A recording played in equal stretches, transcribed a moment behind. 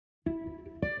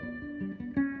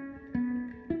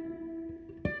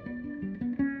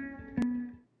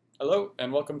Hello,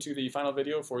 and welcome to the final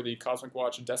video for the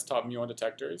CosmicWatch desktop muon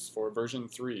detectors for version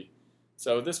 3.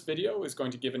 So this video is going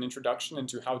to give an introduction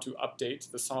into how to update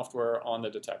the software on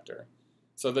the detector.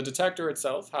 So the detector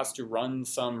itself has to run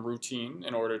some routine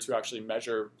in order to actually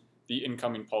measure the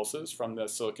incoming pulses from the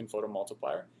silicon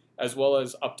photomultiplier, as well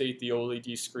as update the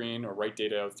OLED screen or write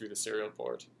data out through the serial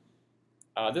port.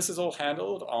 This is all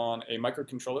handled on a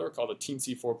microcontroller called a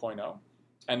Teensy 4.0.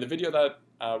 And the video that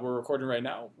we're recording right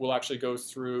now will actually go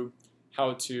through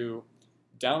how to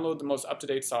download the most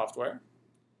up-to-date software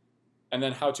and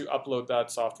then how to upload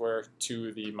that software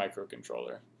to the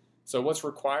microcontroller. So what's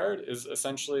required is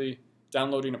essentially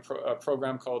downloading a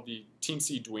program called the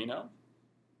Teensy Duino,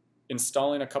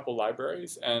 installing a couple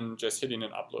libraries, and just hitting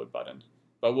an upload button.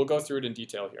 But we'll go through it in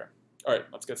detail here. All right,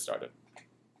 let's get started.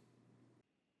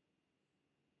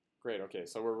 Great, okay,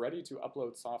 so we're ready to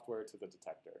upload software to the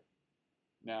detector.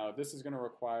 Now, this is going to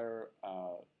require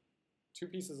two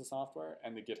pieces of software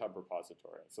and the GitHub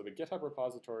repository. So the GitHub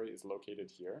repository is located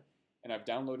here, and I've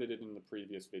downloaded it in the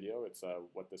previous video. It's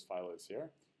what this file is here.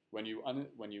 When you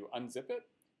unzip it,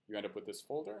 you end up with this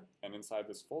folder, and inside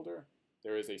this folder,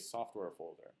 there is a software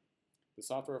folder. The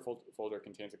software folder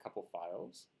contains a couple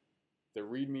files. The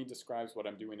README describes what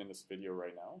I'm doing in this video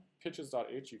right now.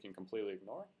 Pitches.h you can completely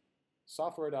ignore.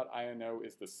 Software.ino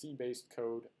is the C-based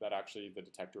code that actually the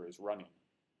detector is running.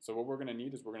 So what we're going to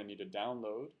need is we're going to need to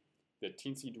download the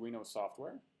Teensy Duino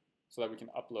software so that we can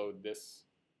upload this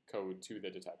code to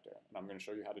the detector. And I'm going to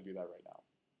show you how to do that right now.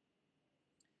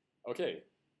 Okay,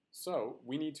 so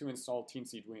we need to install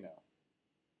Teensy Duino.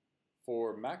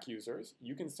 For Mac users,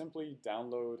 you can simply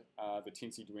download the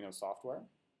Teensy Duino software,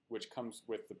 which comes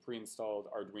with the pre-installed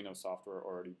Arduino software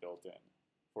already built in.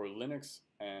 For Linux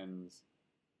and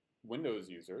Windows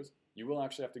users, you will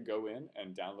actually have to go in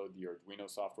and download the Arduino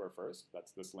software first.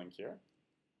 That's this link here.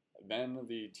 Then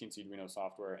the Teensy Duino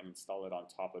software and install it on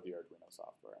top of the Arduino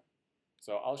software.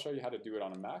 So I'll show you how to do it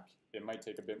on a Mac. It might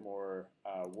take a bit more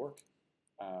work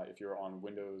if you're on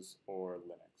Windows or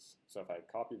Linux. So if I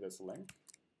copy this link,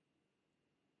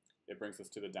 it brings us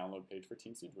to the download page for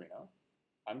Teensy Duino.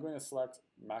 I'm going to select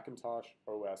Macintosh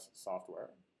OS software.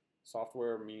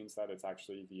 Software means that it's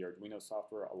actually the Arduino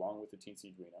software along with the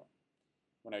Teensy Duino.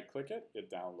 When I click it,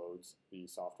 it downloads the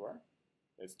software.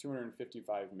 It's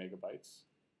 255 megabytes,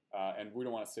 and we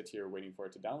don't want to sit here waiting for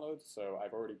it to download, so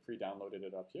I've already pre-downloaded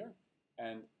it up here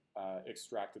and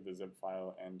extracted the zip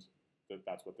file, and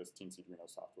that's what this Teensy Duino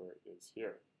software is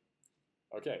here.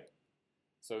 Okay,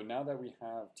 so now that we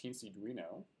have Teensy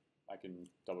Duino, I can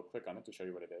double click on it to show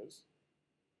you what it is.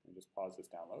 Let me just pause this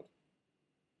download.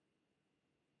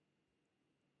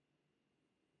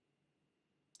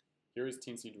 Here is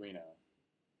Teensy Duino.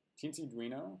 Teensy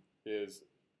Duino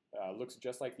looks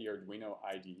just like the Arduino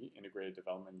IDE, Integrated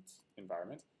Development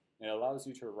Environment, and it allows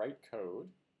you to write code,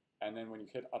 and then when you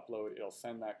hit upload, it'll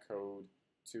send that code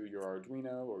to your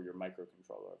Arduino or your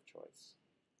microcontroller of choice.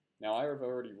 Now I have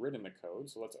already written the code,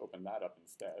 so let's open that up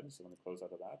instead. So let me close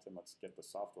out of that, and let's get the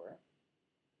software.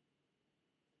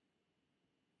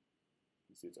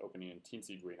 You see it's opening in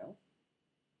Teensy Duino.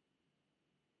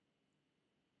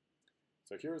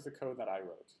 So here's the code that I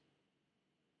wrote.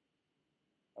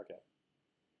 Okay,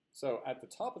 so at the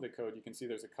top of the code, you can see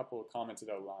there's a couple of commented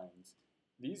out lines.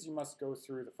 These you must go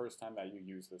through the first time that you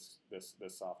use this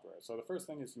software. So the first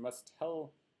thing is you must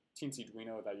tell Teensy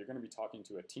Duino that you're going to be talking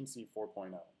to a Teensy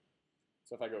 4.0.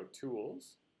 So if I go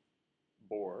Tools,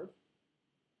 Board,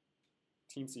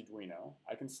 Teensy Duino,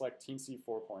 I can select Teensy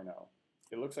 4.0.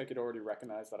 It looks like it already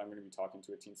recognized that I'm going to be talking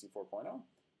to a Teensy 4.0.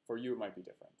 For you, it might be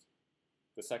different.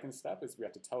 The second step is we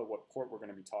have to tell it what port we're going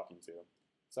to be talking to.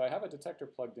 So I have a detector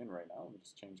plugged in right now. Let me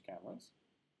just change cameras.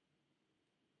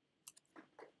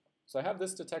 So I have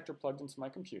this detector plugged into my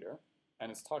computer, and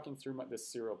it's talking through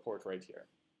this serial port right here.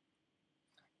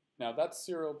 Now that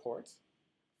serial port,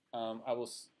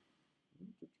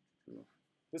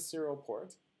 this serial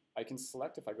port, I can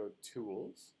select if I go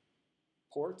Tools,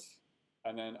 Port,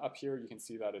 and then up here you can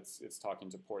see that it's talking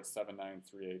to port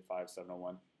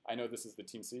 793857101. I know this is the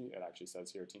Teensy, it actually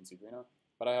says here Teensy Duino,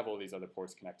 but I have all these other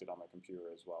ports connected on my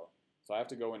computer as well. So I have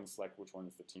to go in and select which one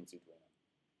is the Teensy Duino.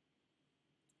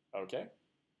 Okay.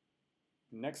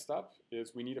 Next up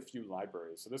is we need a few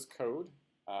libraries. So this code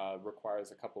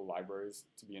requires a couple libraries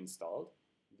to be installed.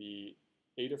 The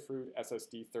Adafruit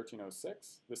SSD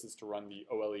 1306, this is to run the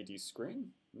OLED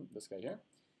screen, this guy here.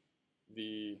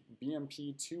 The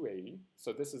BMP 280,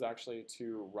 so this is actually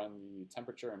to run the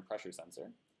temperature and pressure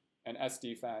sensor. And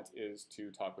SDFAT is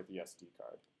to talk with the SD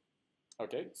card.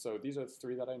 Okay, so these are the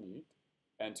three that I need.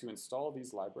 And to install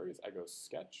these libraries, I go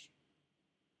Sketch,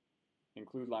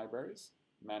 Include Libraries,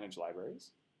 Manage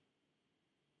Libraries.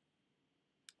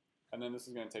 And then this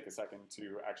is going to take a second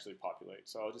to actually populate.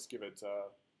 So I'll just give it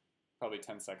probably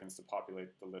 10 seconds to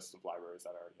populate the list of libraries that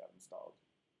I already have installed.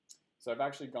 So I've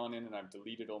actually gone in and I've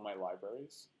deleted all my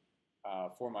libraries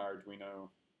for my Arduino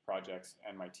projects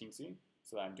and my Teensy,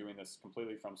 so that I'm doing this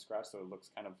completely from scratch, so it looks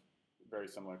kind of very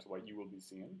similar to what you will be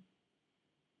seeing.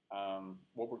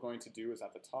 What we're going to do is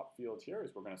at the top field here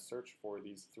is we're going to search for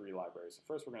these three libraries. So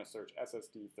first we're going to search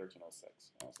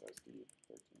SSD1306.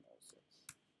 SSD1306.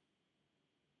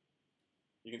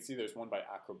 You can see there's one by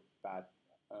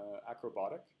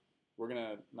Acrobatic. We're going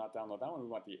to not download that one. We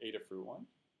want the Adafruit one.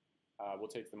 We'll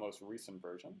take the most recent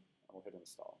version and we'll hit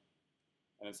install.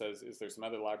 And it says, is there some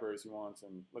other libraries you want?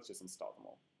 And let's just install them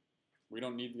all. We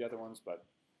don't need the other ones, but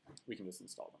we can just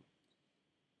install them.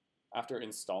 After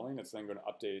installing, it's then going to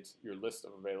update your list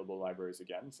of available libraries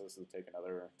again. So this will take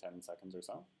another 10 seconds or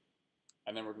so.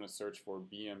 And then we're going to search for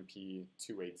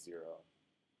BMP280.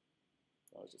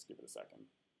 So let's just give it a second.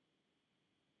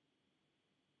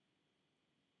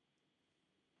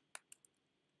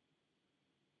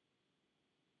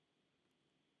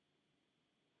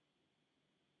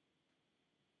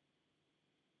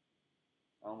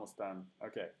 Almost done.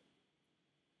 Okay.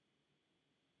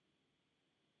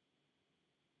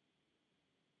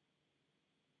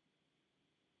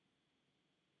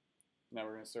 Now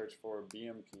we're going to search for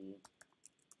BMP280.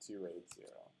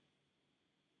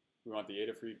 We want the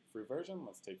Adafruit version.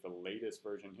 Let's take the latest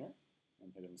version here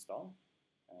and hit install.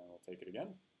 And we'll take it again.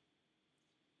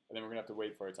 And then we're going to have to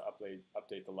wait for it to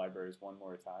update the libraries one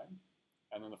more time.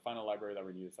 And then the final library that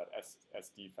we need is that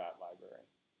SDFAT library.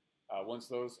 Once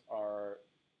those are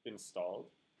installed,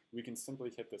 we can simply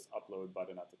hit this upload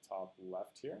button at the top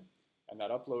left here. And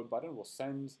that upload button will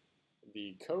send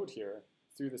the code here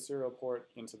through the serial port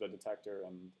into the detector,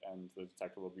 and the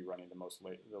detector will be running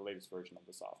the latest version of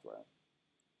the software.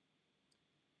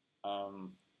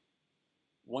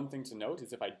 One thing to note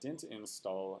is if I didn't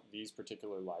install these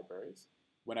particular libraries,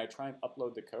 when I try and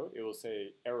upload the code, it will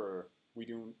say error.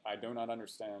 I do not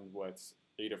understand what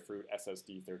Adafruit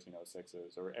SSD1306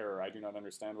 is, or error, I do not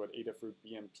understand what Adafruit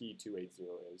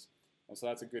BMP280 is. And so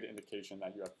that's a good indication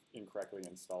that you have incorrectly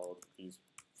installed these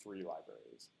three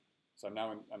libraries. So I'm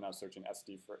now searching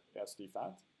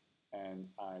SDFAT, and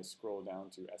I scroll down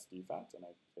to SDFAT and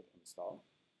I hit install.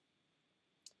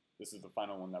 This is the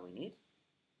final one that we need.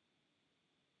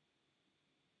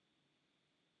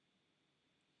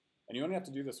 And you only have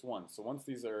to do this once. So once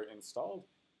these are installed,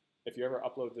 if you ever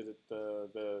upload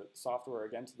the software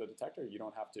again to the detector, you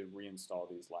don't have to reinstall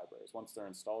these libraries. Once they're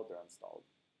installed, they're installed.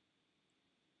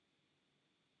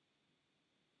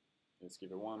 Just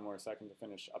give it one more second to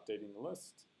finish updating the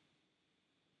list.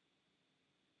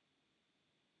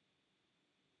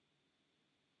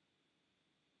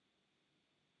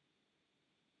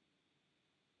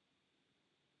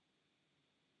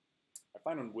 I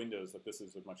find on Windows that this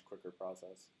is a much quicker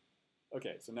process.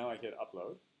 Okay, so now I hit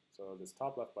upload. So this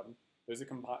top left button, there's a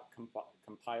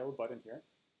compile button here.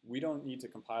 We don't need to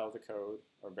compile the code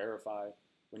or verify.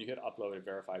 When you hit upload, it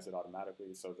verifies it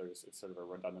automatically, so it's sort of a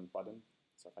redundant button.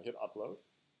 So if I hit upload,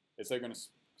 it's going to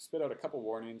spit out a couple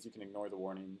warnings. You can ignore the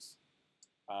warnings.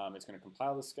 It's going to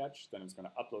compile the sketch, then it's going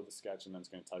to upload the sketch, and then it's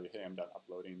going to tell you, hey, I'm done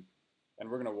uploading. And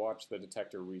we're going to watch the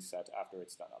detector reset after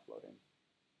it's done uploading.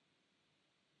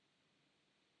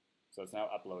 So it's now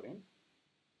uploading.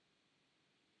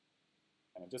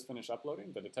 And it just finished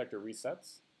uploading. The detector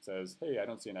resets, says, hey, I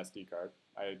don't see an SD card.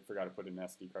 I forgot to put an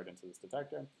SD card into this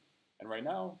detector. And right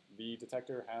now, the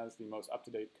detector has the most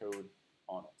up-to-date code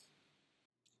on it.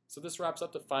 So this wraps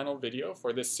up the final video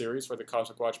for this series for the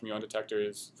CosmicWatch Muon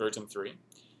detectors version 3.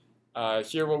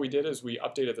 Here what we did is we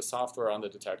updated the software on the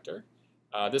detector.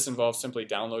 This involves simply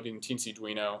downloading Teensy,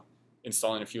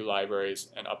 installing a few libraries,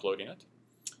 and uploading it.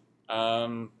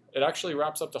 It actually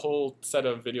wraps up the whole set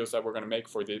of videos that we're going to make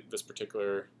for this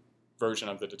particular version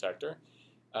of the detector.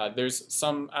 There's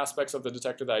some aspects of the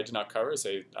detector that I did not cover,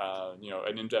 say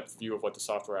an in-depth view of what the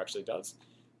software actually does.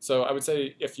 So I would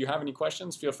say if you have any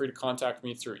questions, feel free to contact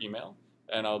me through email,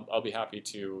 and I'll be happy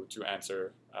to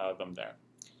answer them there.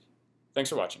 Thanks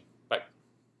for watching.